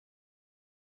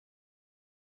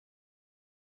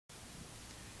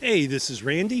Hey, this is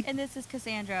Randy. And this is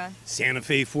Cassandra.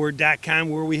 SantaFeFord.com,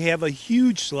 where we have a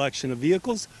huge selection of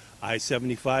vehicles.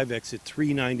 I-75 exit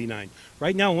 399.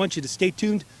 Right now, I want you to stay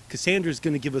tuned. Cassandra's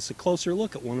going to give us a closer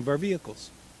look at one of our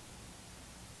vehicles.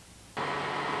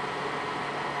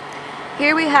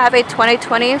 Here we have a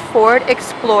 2020 Ford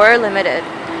Explorer Limited.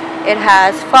 It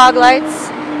has fog lights,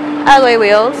 alloy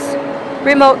wheels,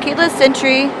 remote keyless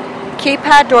entry,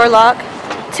 keypad door lock,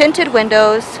 tinted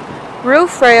windows,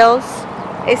 roof rails,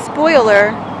 a spoiler,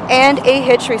 and a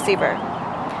hitch receiver.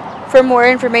 For more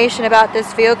information about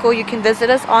this vehicle, you can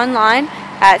visit us online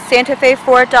at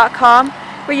SantaFeFord.com,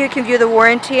 where you can view the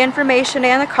warranty information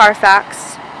and the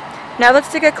Carfax. Now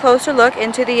let's take a closer look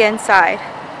into the inside.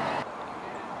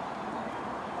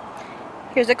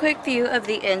 Here's a quick view of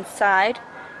the inside.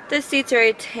 The seats are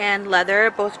a tan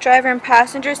leather. Both driver and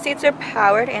passenger seats are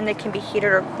powered, and they can be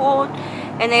heated or cooled,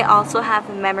 and they also have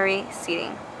memory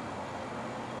seating.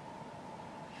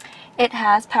 It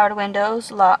has powered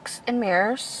windows, locks, and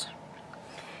mirrors.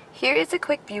 Here is a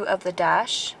quick view of the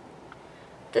dash.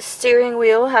 The steering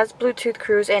wheel has Bluetooth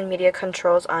cruise and media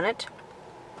controls on it.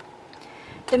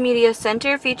 The media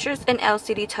center features an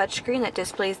LCD touchscreen that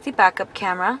displays the backup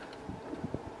camera.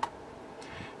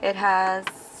 It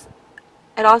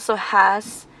also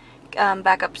has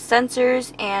backup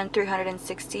sensors and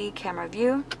 360 camera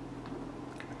view.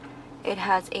 It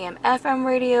has AM/FM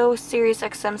radio, Sirius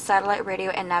XM satellite radio,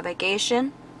 and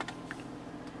navigation.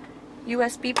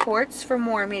 USB ports for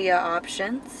more media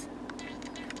options.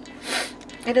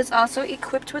 It is also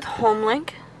equipped with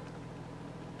HomeLink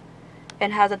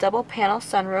and has a double panel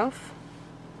sunroof.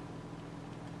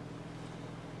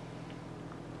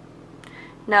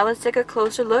 Now let's take a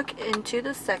closer look into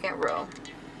the second row.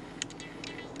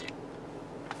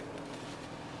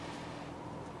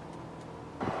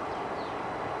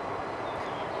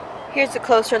 Here's a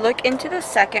closer look into the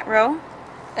second row,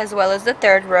 as well as the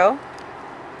third row.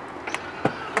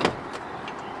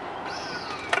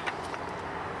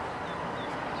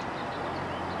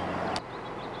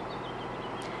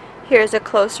 Here's a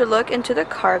closer look into the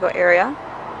cargo area.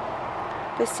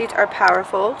 The seats are power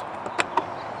fold.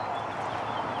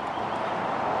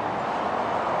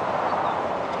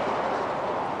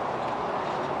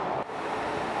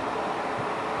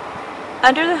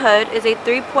 Under the hood is a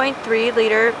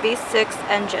 3.3-liter V6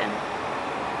 engine.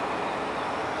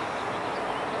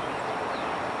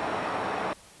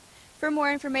 For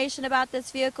more information about this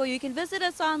vehicle, you can visit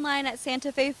us online at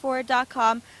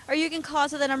SantaFeFord.com, or you can call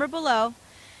us at the number below.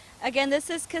 Again, this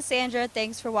is Cassandra.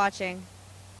 Thanks for watching.